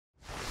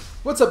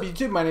What's up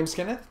YouTube, my name is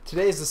Kenneth.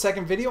 Today is the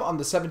second video on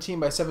the 17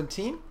 by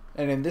 17,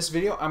 and in this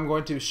video I'm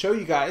going to show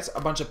you guys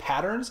a bunch of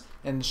patterns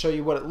and show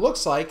you what it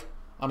looks like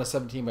on a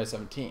 17 by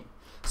 17.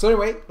 So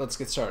anyway, let's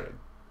get started.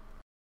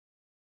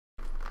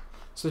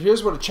 So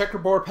here's what a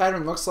checkerboard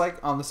pattern looks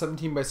like on the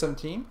 17 by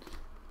 17.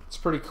 It's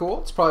pretty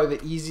cool. It's probably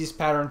the easiest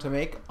pattern to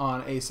make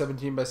on a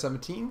 17 by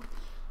 17.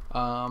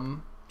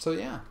 So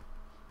yeah.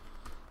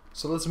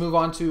 So let's move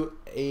on to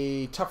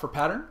a tougher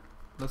pattern.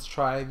 Let's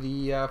try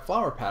the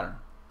flower pattern.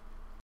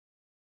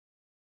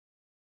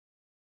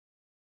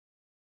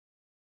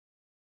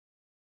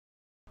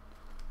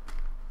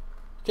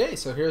 Okay,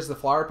 so here's the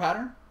flower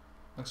pattern.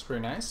 Looks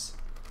pretty nice.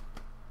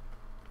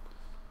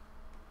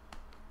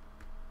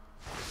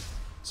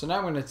 So now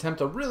I'm going to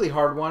attempt a really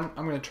hard one.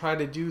 I'm going to try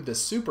to do the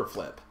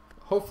Superflip.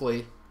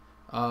 Hopefully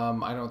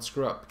I don't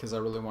screw up because I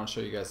really want to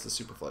show you guys the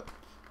Superflip.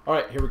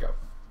 Alright, here we go.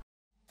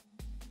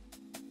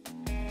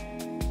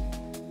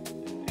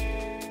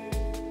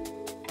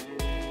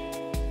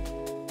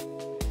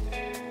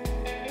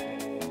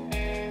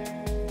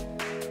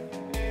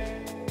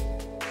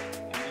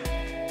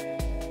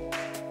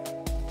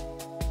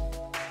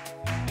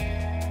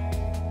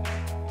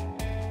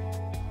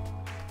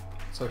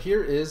 So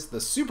here is the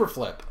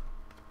Superflip.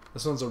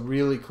 This one's a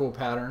really cool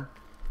pattern.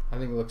 I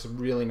think it looks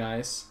really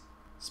nice,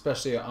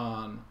 especially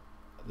on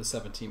the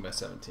 17 by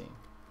 17.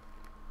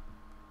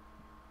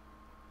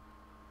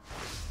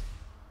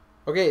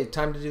 Okay,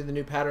 time to do the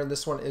new pattern.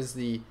 This one is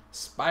the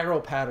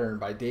Spiral Pattern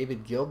by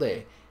David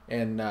Gilday,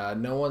 and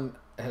no one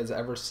has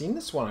ever seen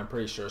this one, I'm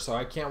pretty sure. So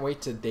I can't wait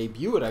to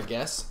debut it, I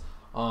guess,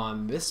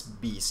 on this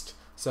beast.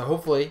 So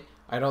hopefully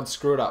I don't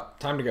screw it up.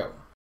 Time to go.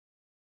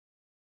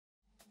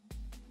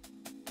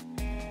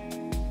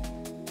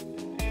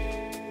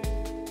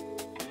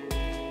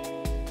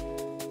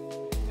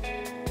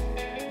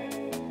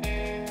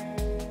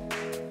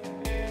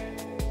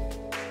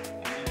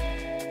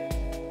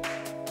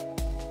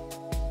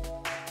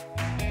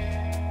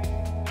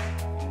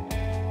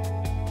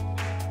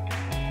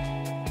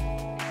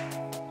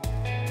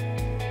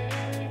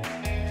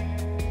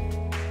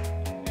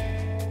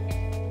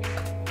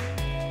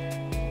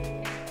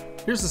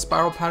 Here's the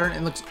spiral pattern.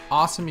 It looks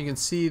awesome. You can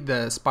see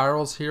the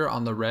spirals here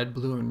on the red,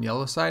 blue, and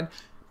yellow side,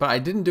 but I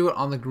didn't do it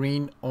on the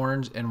green,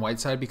 orange, and white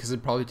side because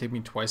it'd probably take me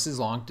twice as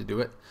long to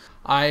do it.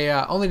 I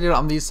only did it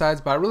on these sides,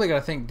 but I really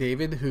gotta thank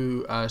David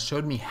who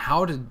showed me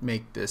how to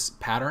make this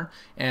pattern.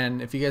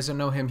 And if you guys don't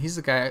know him, he's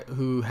the guy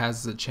who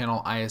has the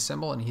channel I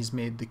Assemble, and he's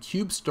made the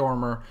Cube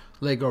Stormer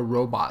Lego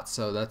robot.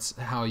 So that's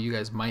how you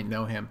guys might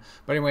know him.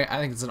 But anyway, I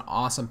think it's an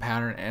awesome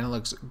pattern and it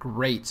looks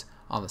great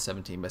on the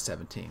 17 by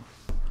 17.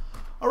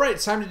 Alright,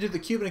 it's time to do the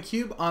cube in a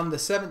cube on the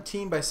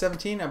 17 by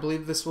 17. I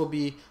believe this will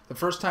be the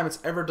first time it's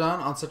ever done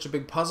on such a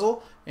big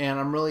puzzle, and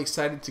I'm really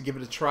excited to give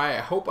it a try.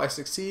 I hope I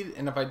succeed,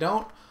 and if I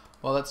don't,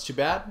 well, that's too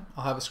bad.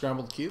 I'll have a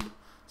scrambled cube.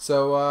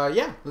 So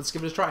yeah, let's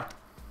give it a try.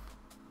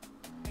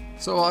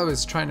 So while I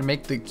was trying to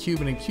make the cube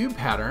in a cube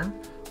pattern,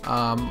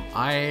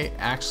 I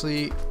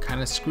actually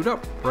kind of screwed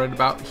up right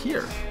about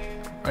here.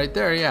 Right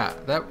there, yeah.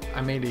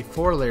 I made a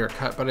 4-layer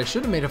cut, but I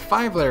should have made a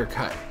 5-layer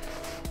cut.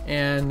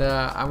 And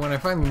when I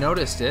finally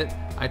noticed it,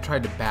 I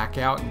tried to back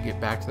out and get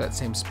back to that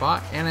same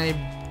spot, and I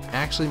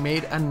actually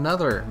made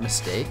another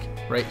mistake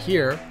right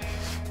here.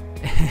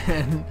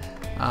 And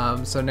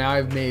so now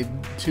I've made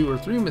 2 or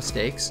 3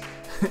 mistakes.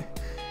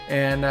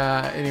 And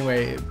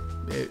anyway,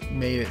 it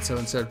made it so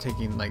instead of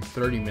taking like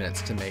 30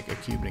 minutes to make a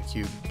cube in a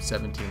cube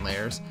 17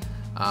 layers,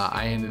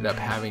 I ended up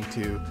having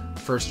to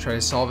first try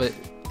to solve it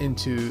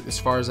into as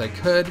far as I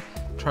could,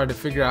 try to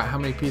figure out how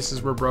many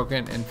pieces were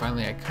broken, and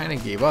finally I kind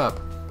of gave up.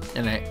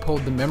 And I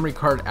pulled the memory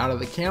card out of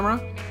the camera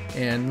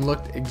and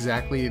looked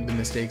exactly the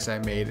mistakes I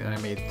made, and I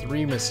made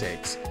 3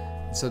 mistakes.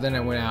 So then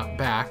I went out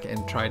back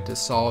and tried to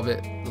solve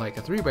it like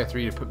a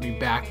 3x3 to put me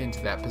back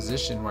into that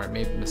position where I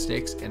made the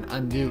mistakes and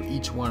undo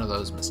each one of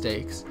those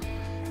mistakes.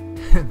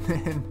 And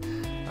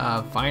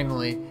then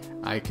finally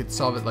I could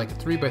solve it like a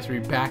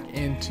 3x3 back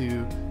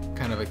into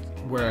kind of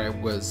where I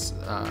was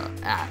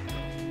at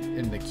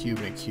in the cube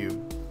in a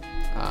cube,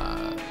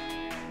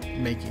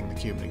 making the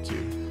cube in a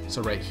cube.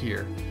 So right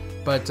here.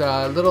 But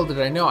little did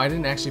I know, I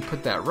didn't actually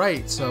put that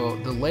right, so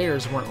the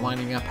layers weren't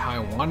lining up how I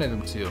wanted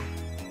them to.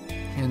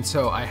 And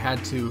so I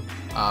had to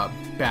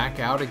back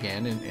out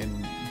again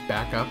and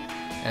back up,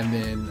 and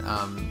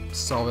then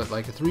solve it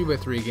like a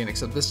 3x3 again,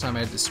 except this time I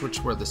had to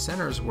switch where the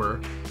centers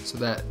were so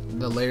that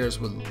the layers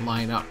would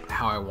line up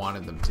how I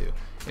wanted them to.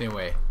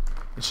 Anyway,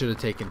 it should have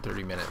taken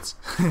 30 minutes.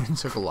 It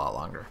took a lot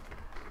longer.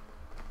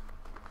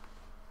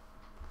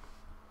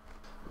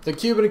 The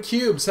cube in a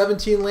cube,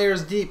 17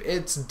 layers deep.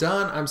 It's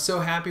done. I'm so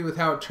happy with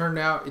how it turned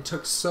out. It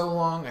took so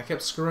long. I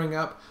kept screwing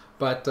up,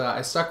 but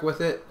I stuck with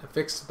it. I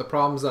fixed the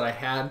problems that I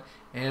had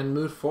and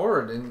moved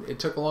forward. And it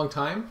took a long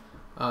time,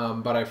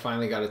 but I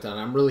finally got it done.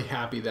 I'm really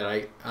happy that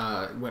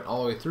I went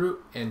all the way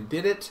through and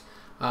did it.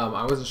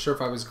 I wasn't sure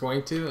if I was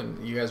going to,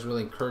 and you guys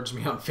really encouraged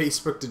me on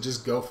Facebook to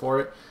just go for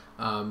it.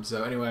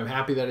 So anyway, I'm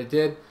happy that I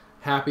did.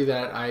 Happy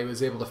that I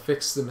was able to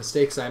fix the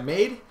mistakes I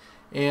made.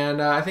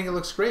 And I think it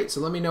looks great.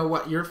 So let me know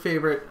what your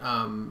favorite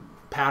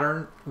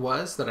pattern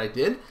was that I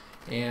did.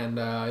 And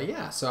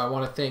yeah, so I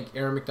want to thank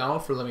Aaron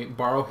McDonald for letting me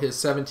borrow his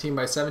 17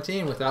 by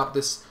 17. Without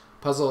this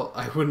puzzle,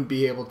 I wouldn't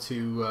be able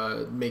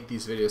to make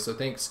these videos. So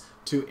thanks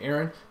to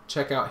Aaron.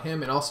 Check out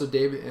him and also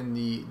David in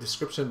the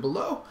description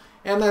below.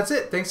 And that's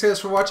it. Thanks guys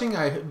for watching.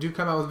 I do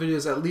come out with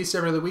videos at least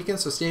every other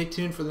weekend, so stay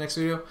tuned for the next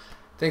video.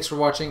 Thanks for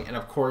watching, and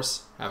of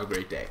course, have a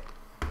great day.